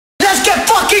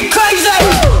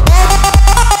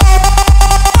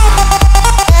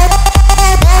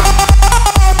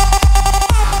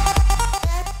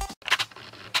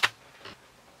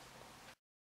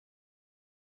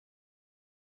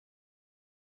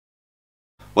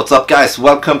What's up guys,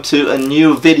 welcome to a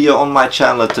new video on my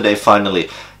channel today finally.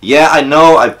 Yeah, I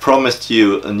know I promised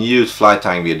you a new flight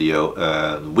time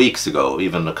video weeks ago,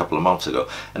 even a couple of months ago.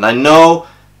 And I know,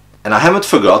 and I haven't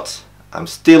forgot, I'm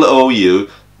still owe you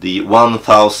the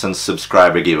 1000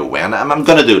 subscriber giveaway, and I'm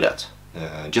gonna do that.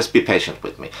 Just be patient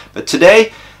with me. But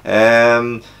today,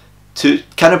 to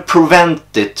kind of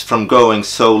prevent it from going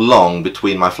so long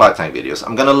between my flight time videos,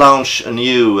 I'm gonna launch a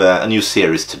new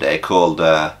series today called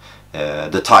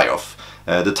the tie-off.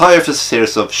 The tie-off is a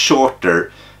series of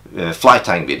shorter flight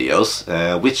time videos,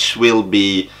 which will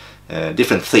be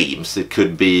different themes. It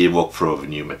could be walkthrough of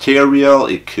new material,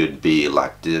 it could be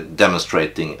like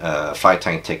demonstrating flight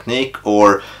time technique,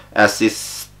 or as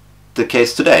is the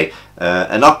case today,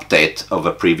 an update of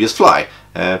a previous fly.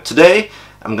 Today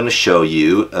I'm going to show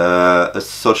you a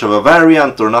sort of a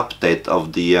variant or an update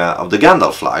of the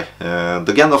Gandalf Fly.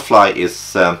 The Gandalf Fly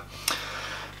is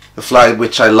a fly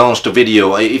which I launched a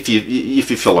video. If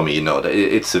you follow me, you know that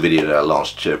it's a video that I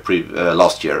launched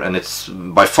last year, and it's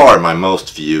by far my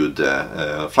most viewed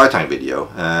flight time video,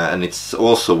 and it's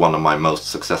also one of my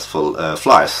most successful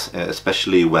flies,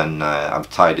 especially when I've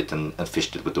tied it and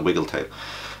fished it with the wiggle tail.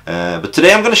 But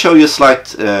today I'm going to show you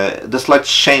the slight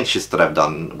changes that I've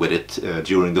done with it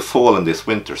during the fall and this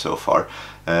winter so far.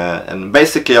 And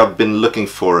basically I've been looking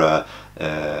for a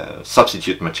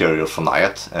substitute material for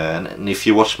Nyatt, and if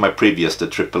you watch my previous the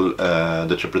triple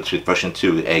treat version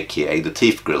 2, aka the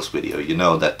teeth grills video, you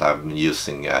know that I'm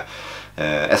using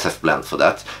SF blend for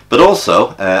that. But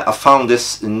also I found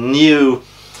this new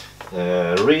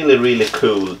really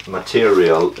cool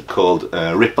material called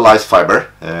ripple ice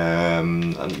fiber.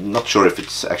 I'm not sure if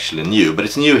it's actually new, but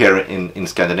it's new here in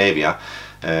Scandinavia,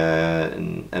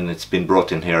 and it's been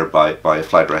brought in here by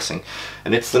Fly Dressing,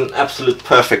 and it's an absolute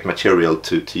perfect material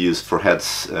to use for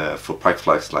heads for pike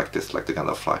flies like this, like the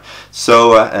Gandalf Fly.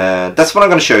 So that's what I'm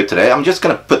going to show you today. I'm just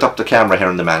going to put up the camera here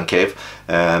in the man cave,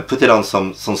 put it on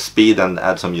some speed and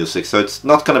add some music, so it's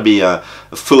not going to be a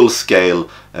full-scale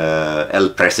El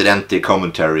Presidente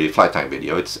commentary flight time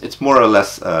video. It's more or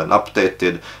less an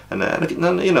updated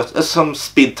and you know, some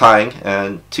speed tying,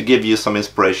 and to give you some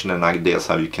inspiration and ideas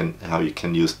how you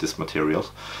can use this material.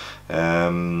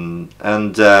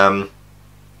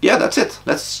 Yeah, that's it.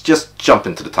 Let's just jump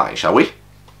into the tying, shall we?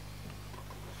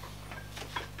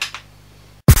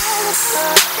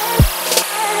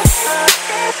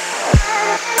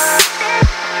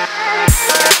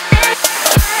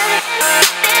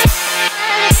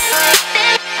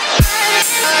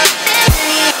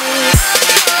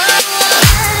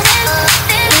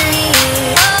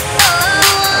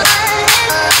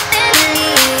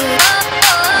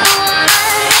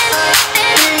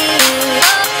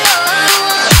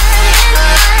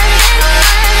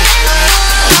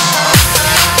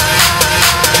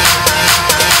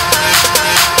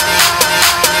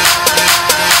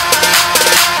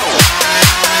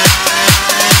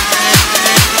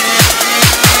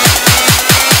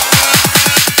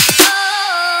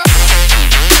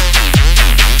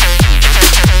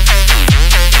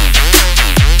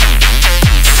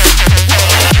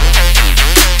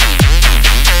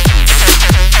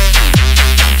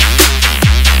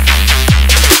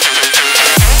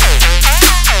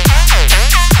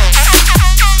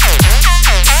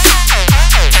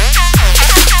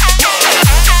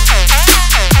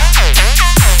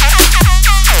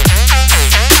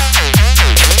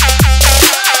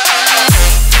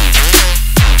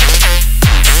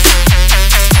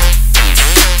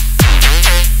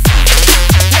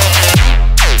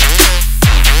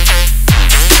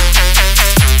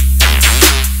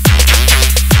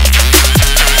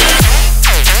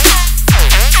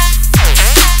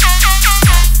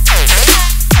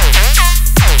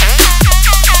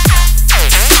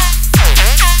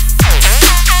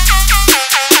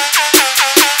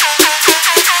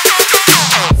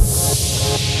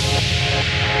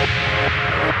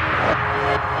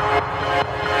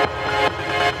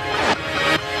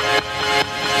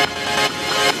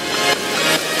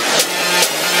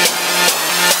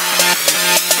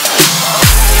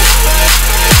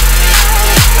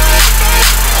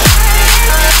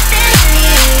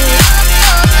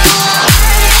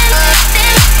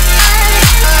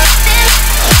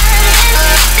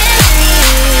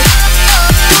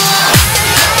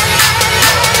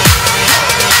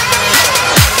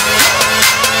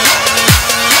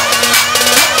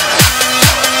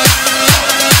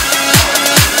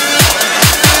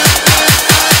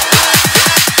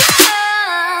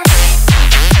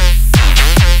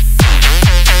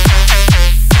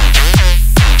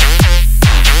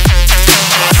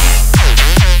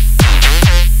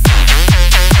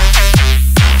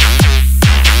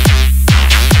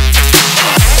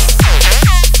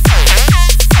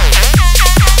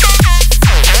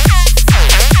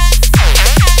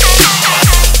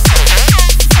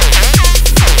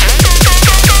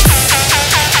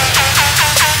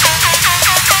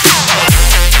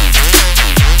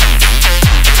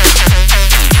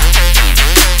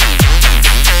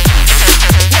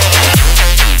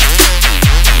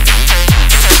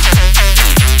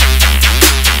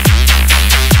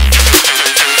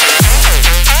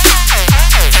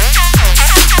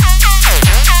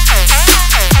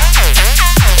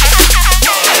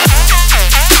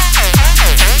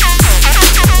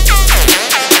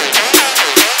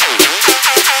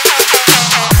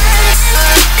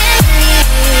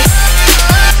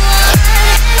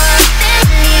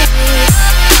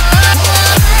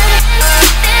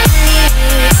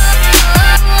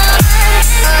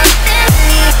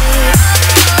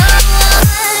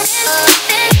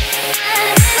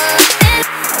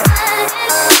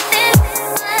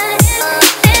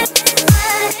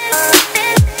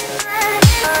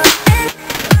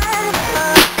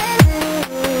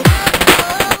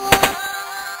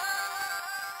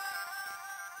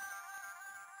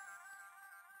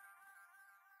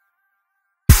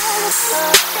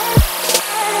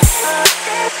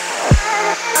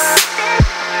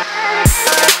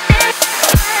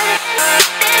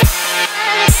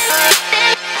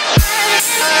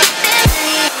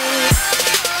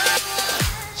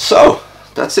 So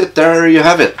that's it. There you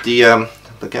have it. The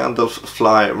Gandalf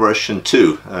Fly version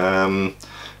 2.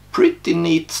 Pretty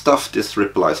neat stuff, this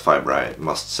Ripple Ice fiber, I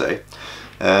must say.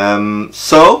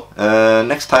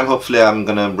 Next time hopefully I'm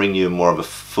gonna bring you more of a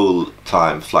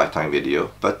full-time flight time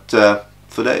video. But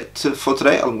for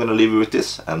today I'm gonna leave you with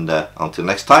this, and until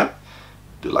next time,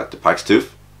 do like the Pike's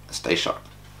Tooth and stay sharp.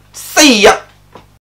 See ya!